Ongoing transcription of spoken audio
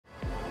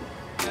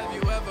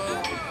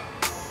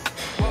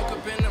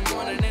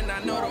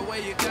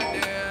way you got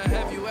there.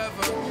 Have you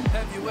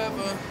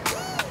ever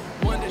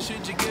wondered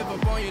should you give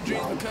up on your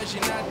dreams because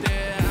you're not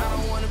there? I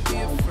don't wanna be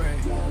afraid.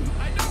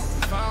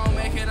 If I don't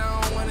make it,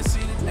 I don't wanna see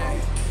the day.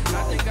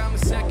 I think I'm a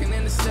second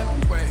and a step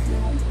away.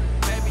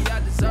 Maybe I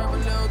deserve a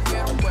little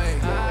getaway.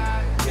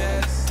 I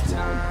guess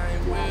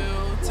time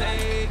will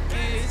take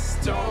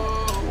its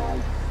toll,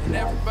 and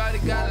everybody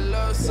gotta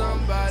love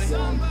somebody.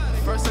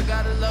 First I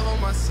gotta love on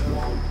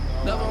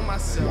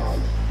myself.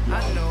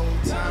 I know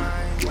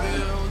time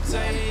will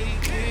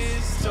take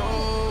its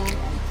toll,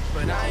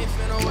 but I ain't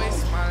finna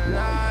waste my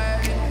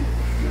life.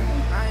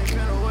 I ain't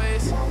finna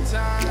waste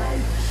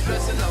time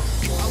stressing up.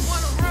 I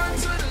wanna run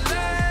to the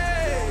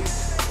lake.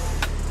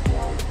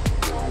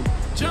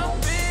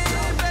 Jump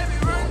in, baby,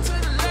 run to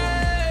the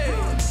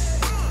lake.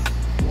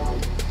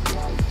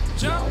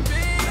 Jump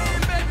in,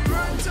 baby,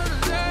 run to the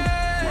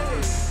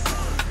lake.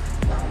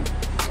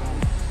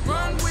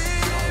 Run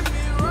with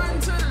me, run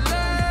to the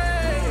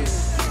lake.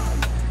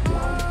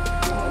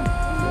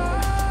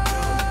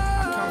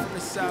 I come from the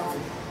south,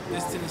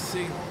 this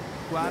Tennessee.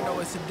 Well, I know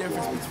it's the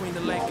difference between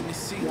the lake and the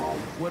sea.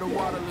 Where the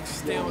water looks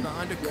still, the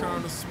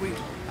undercurrent is sweet.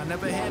 I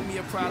never had me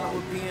a problem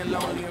with being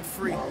lonely and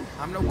free.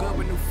 I'm no good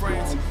with new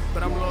friends,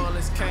 but I'm loyal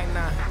as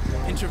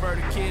K9.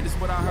 Introverted kid is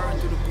what I heard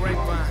through the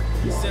grapevine.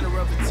 Center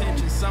of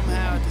attention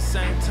somehow at the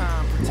same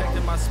time.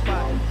 Protecting my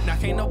spot, now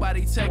can't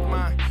nobody take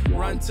mine.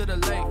 Run to the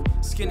lake,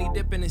 skinny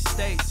dipping in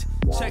states.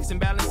 Checks and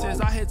balances,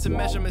 I hit to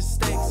measure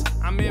mistakes.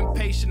 I'm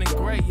impatient and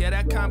great, yeah,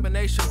 that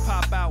combination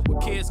pop out. Where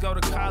kids go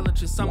to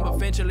college and some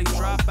eventually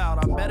drop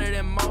out. I'm better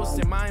than most,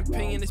 in my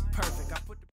opinion, it's perfect.